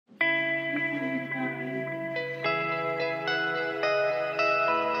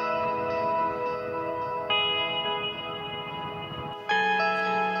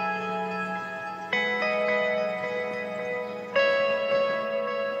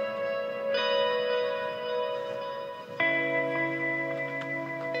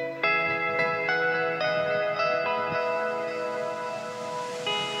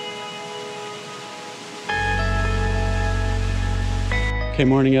Okay,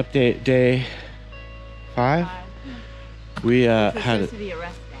 morning update, day 5. We had this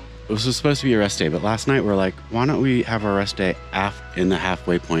was supposed to be a rest day, but last night we're like, why don't we have our rest day in the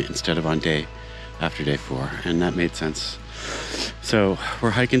halfway point instead of on day after day 4, and that made sense. So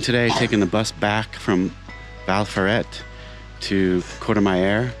we're hiking today, taking the bus back from Ferret to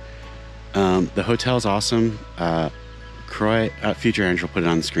Courmayeur. The hotel's awesome. Croy, Future Angel put it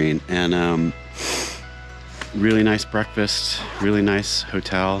on the screen, and really nice breakfast, really nice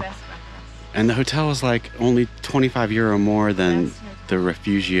hotel. And the hotel is like only 25 euro more than the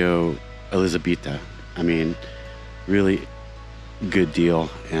Refugio Elisabetta. I mean, really good deal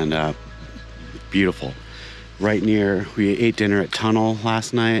and beautiful. Right near, we ate dinner at Tunnel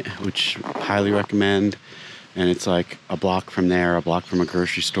last night, which highly recommend. And it's like a block from there, a block from a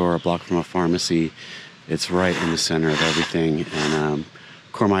grocery store, a block from a pharmacy. It's right in the center of everything. And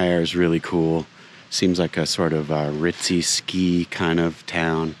Courmayeur is really cool. Seems like a sort of ritzy ski kind of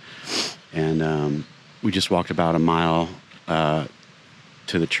town. And we just walked about a mile to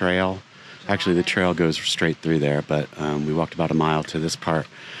the trail. Actually, the trail goes straight through there, but we walked about a mile to this part.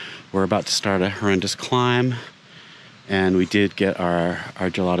 We're about to start a horrendous climb, and we did get our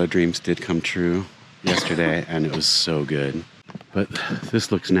gelato dreams did come true yesterday, and it was so good. But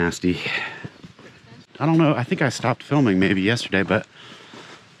this looks nasty. I don't know, I think I stopped filming maybe yesterday, but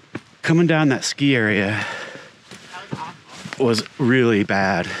coming down that ski area was really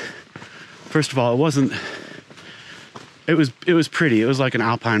bad. First of all, it was pretty. It was like an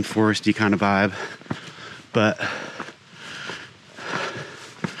alpine foresty kind of vibe, but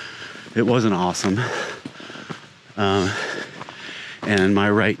it wasn't awesome. And my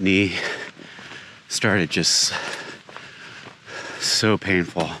right knee started just so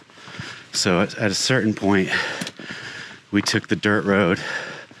painful. So at a certain point, we took the dirt road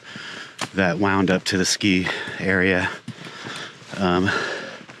that wound up to the ski area,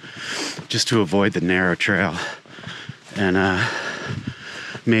 just to avoid the narrow trail, and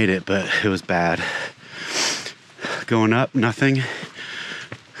made it, but it was bad. Going up, nothing.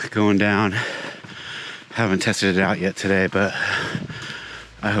 Going down, haven't tested it out yet today, but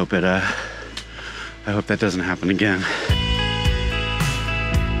I hope that doesn't happen again.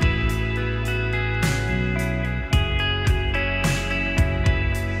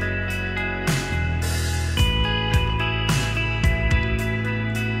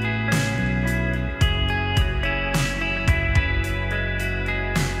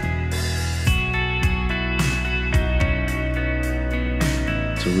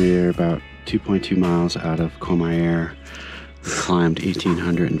 So we're about 2.2 miles out of Courmayeur. We climbed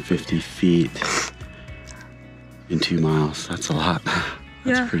 1,850 feet in 2 miles. That's a lot.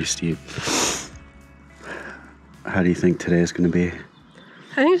 That's pretty steep. How do you think today is going to be?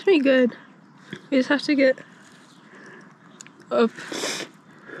 I think it's going to be good. We just have to get up,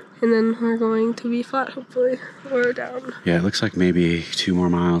 and then we're going to be flat, hopefully, or down. Yeah, it looks like maybe 2 more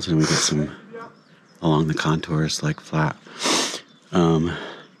miles and we get some along the contours, like flat.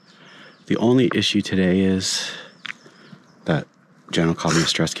 The only issue today is that Gianni called me a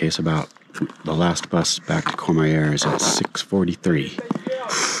stress case about the last bus back to Courmayeur is at 6:43,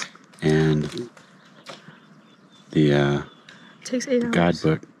 and the takes 8 hours.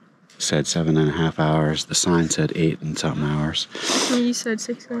 Guidebook said 7.5 hours. The sign said 8 and something hours. And you said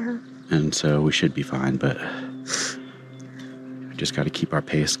 6.5. And so we should be fine, but we just got to keep our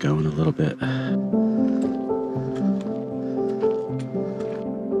pace going a little bit.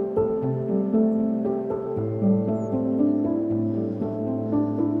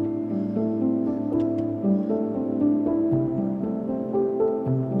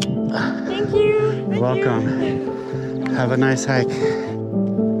 Thank you. You're welcome. Have a nice hike.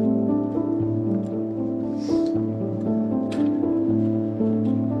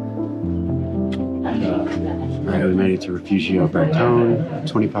 Alright, we made it to Refugio Bertone,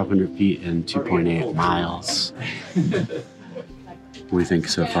 2,500 feet and 2.8 miles. What do you think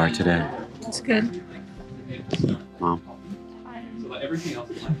so far today? It's good. Wow.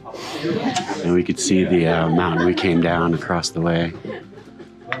 And we could see the mountain we came down across the way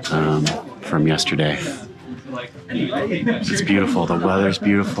from yesterday. It's beautiful. The weather's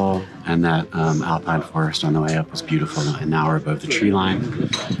beautiful, and that alpine forest on the way up was beautiful. And now we're above the tree line.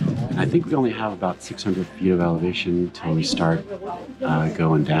 And I think we only have about 600 feet of elevation until we start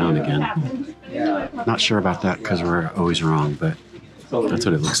going down again. Not sure about that because we're always wrong, but that's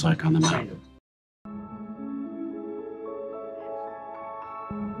what it looks like on the map.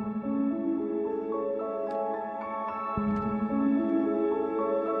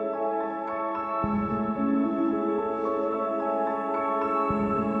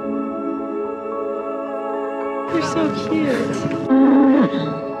 You're so cute.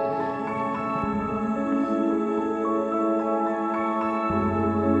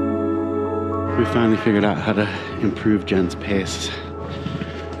 We finally figured out how to improve Jen's pace.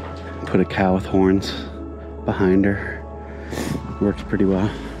 Put a cow with horns behind her. Works pretty well.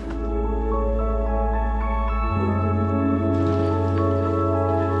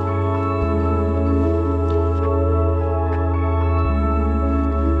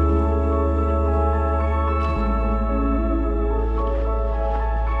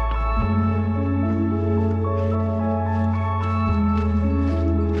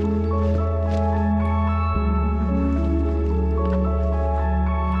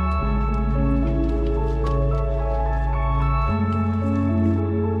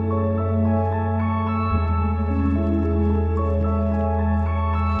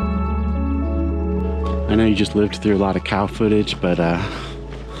 I know you just lived through a lot of cow footage, but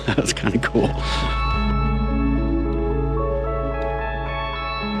that was kind of cool.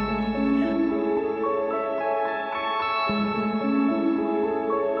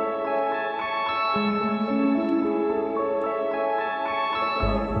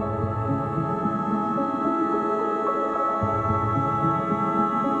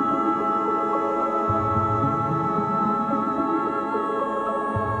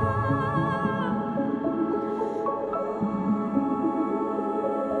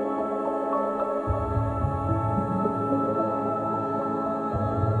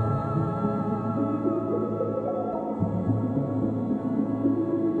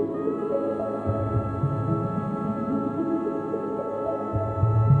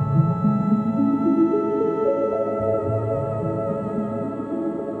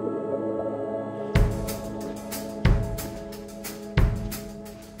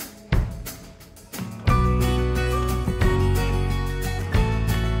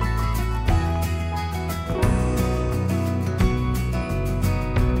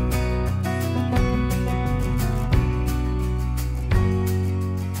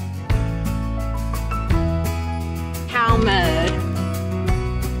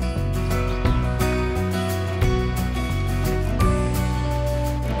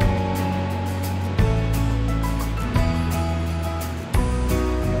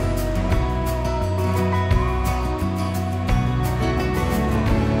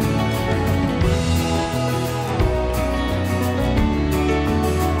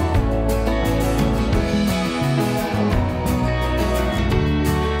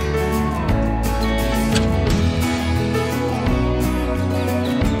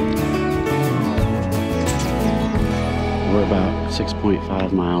 We're about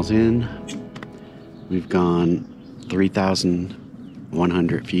 6.5 miles in. We've gone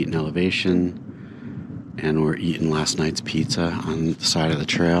 3,100 feet in elevation, and we're eating last night's pizza on the side of the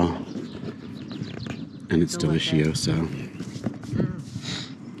trail, and it's delicioso.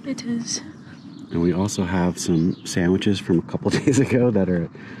 It is. And we also have some sandwiches from a couple days ago that are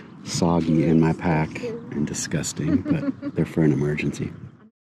soggy in my pack and disgusting, but they're for an emergency.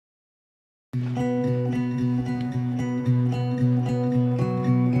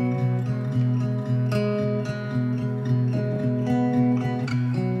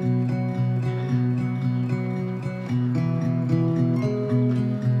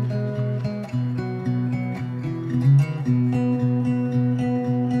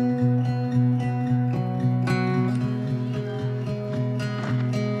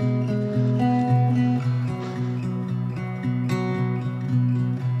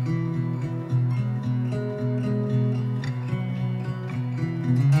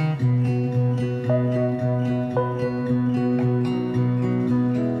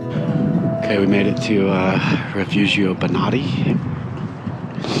 Okay, we made it to Refugio Bonatti.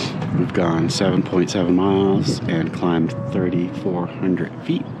 We've gone 7.7 miles and climbed 3,400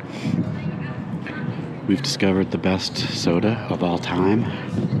 feet. We've discovered the best soda of all time.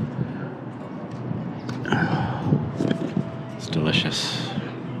 It's delicious.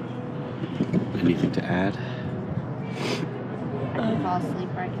 Anything to add? Fall asleep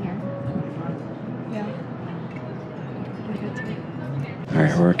right here. Yeah.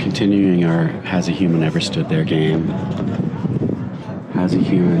 Alright, we're continuing our Has a Human Ever Stood There game. Has a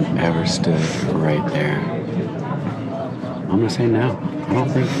human ever stood right there? I'm gonna say no. I don't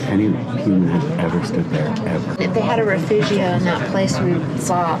think any human has ever stood there, ever. If they had a refugio in that place we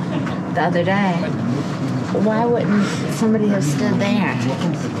saw the other day, why wouldn't somebody have stood there?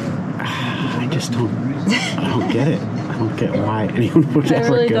 I just don't get it. I don't get why anyone would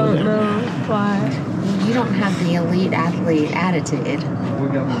ever really go there. I really don't know why. You don't have the elite athlete attitude.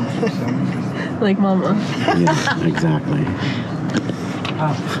 Like mama. Yeah, exactly.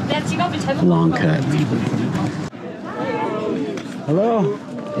 Long cut. Hello.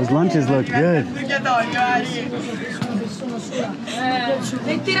 Those lunches look good.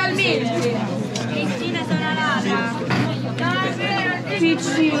 Letteralmente. Cristina sono nata.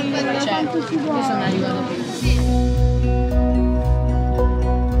 Piccina, quanto si vuole. Io sono arrivata.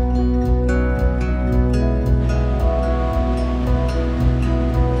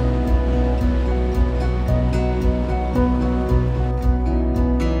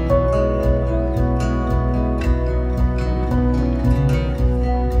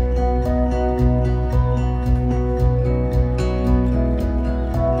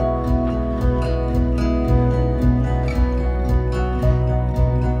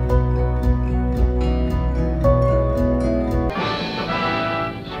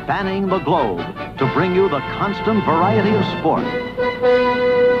 Spanning the globe to bring you the constant variety of sport,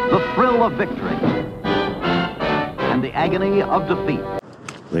 the thrill of victory, and the agony of defeat.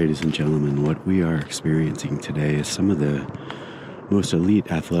 Ladies and gentlemen, what we are experiencing today is some of the most elite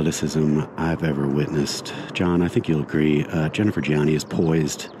athleticism I've ever witnessed. John, I think you'll agree, Jennifer Gianni is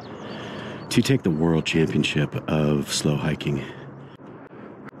poised to take the world championship of slow hiking.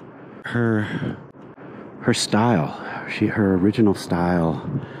 Her style, her original style,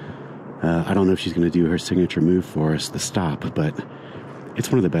 I don't know if she's going to do her signature move for us, the stop, but it's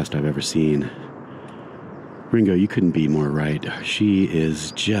one of the best I've ever seen. Ringo, you couldn't be more right. She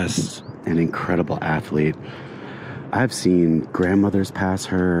is just an incredible athlete. I've seen grandmothers pass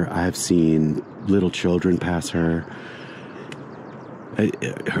her. I've seen little children pass her.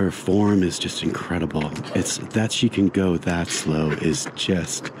 Her form is just incredible. It's that she can go that slow is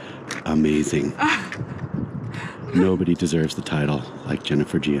just amazing. Nobody deserves the title like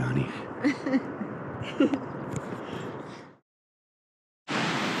Jennifer Gianni.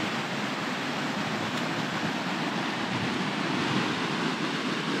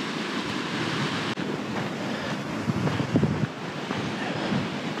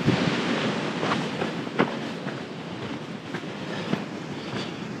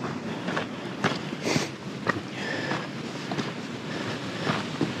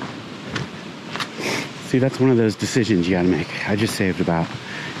 See, that's one of those decisions you gotta make. I just saved about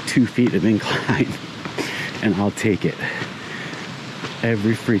 2 feet of incline, and I'll take it.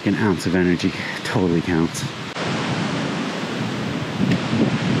 Every freaking ounce of energy totally counts.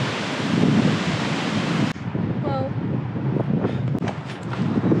 Well,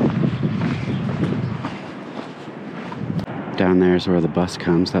 Down there is where the bus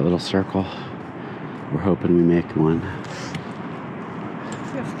comes, that little circle. We're hoping we make one.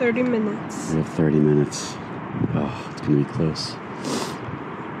 we have 30 minutes. We have 30 minutes. Oh, it's gonna be close.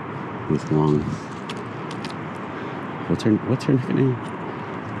 With Long. What's her nickname?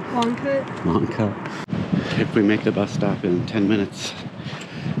 Long cut. Long Cut. If we make the bus stop in 10 minutes,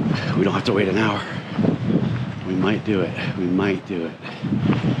 we don't have to wait an hour. We might do it. We might do it.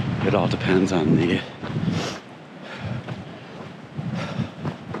 It all depends on the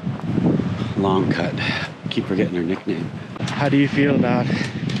Long Cut. Keep forgetting her nickname. How do you feel about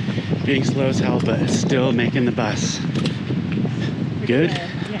being slow as hell but still making the bus? Good?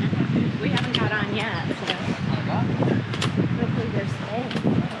 Yeah. We haven't got on yet, so hopefully they're staying.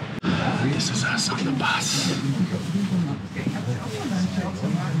 This is us on the bus.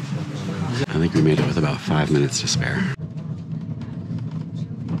 I think we made it with about 5 minutes to spare.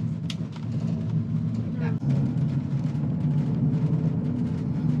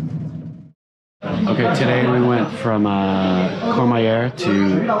 Okay, today we went from Courmayeur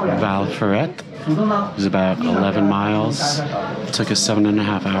to Val Ferret. It was about 11 miles. It took us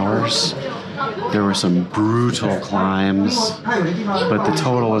 7.5 hours. There were some brutal climbs, but the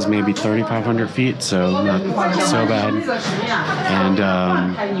total was maybe 3,500 feet, so not so bad. And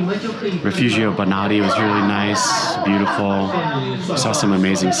Refugio Bonatti was really nice, beautiful. Saw some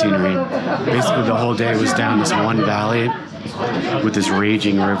amazing scenery. Basically, the whole day was down this one valley with this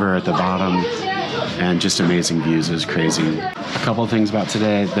raging river at the bottom, and just amazing views. It was crazy. A couple of things about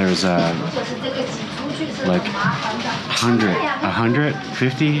today. There's like 100,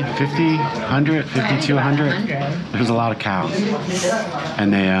 50, 52, 100. There's a lot of cows,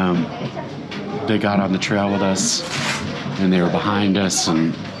 and they got on the trail with us, and they were behind us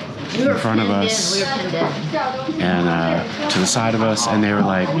and in front of us and to the side of us, and they were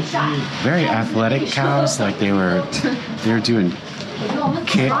like very athletic cows. Like they were doing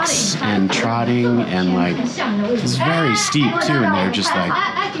kicks and trotting, and like it was very steep too, and they were just like,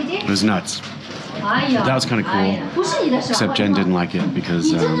 it was nuts. That was kind of cool, except Jen didn't like it because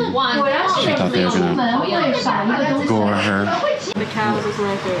she thought they were gonna gore her. The cows is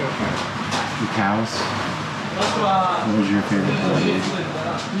my favorite part. The cows? What was your favorite part?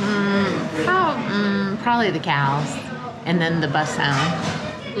 Probably the cows, and then the bus sound.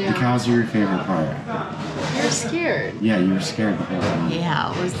 Yeah. Like, how's your favorite part? You're scared. Yeah, you were scared the whole time.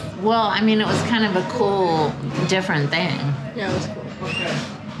 Yeah, it was, well, I mean, it was kind of a cool, different thing. Yeah, it was cool.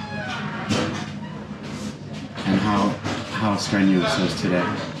 And how strenuous was today?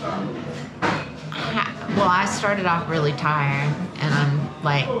 Well, I started off really tired, and I'm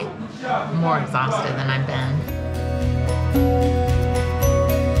like more exhausted than I've been.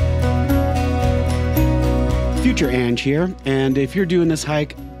 Future Ange here, and if you're doing this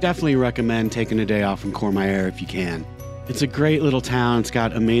hike, definitely recommend taking a day off from Courmayeur if you can. It's a great little town. It's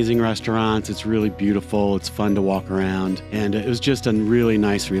got amazing restaurants. It's really beautiful. It's fun to walk around. And it was just a really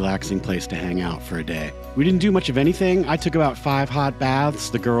nice, relaxing place to hang out for a day. We didn't do much of anything. I took about 5 hot baths.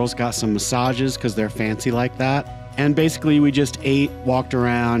 The girls got some massages because they're fancy like that. And basically, we just ate, walked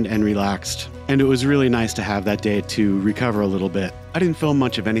around, and relaxed. And it was really nice to have that day to recover a little bit. I didn't film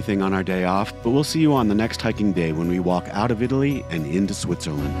much of anything on our day off, but we'll see you on the next hiking day when we walk out of Italy and into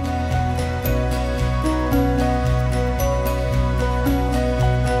Switzerland.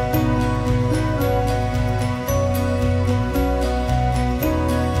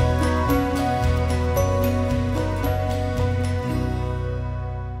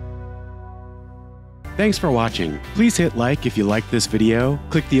 Thanks for watching. Please hit like if you liked this video,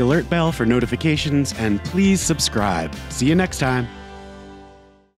 click the alert bell for notifications, and please subscribe. See you next time.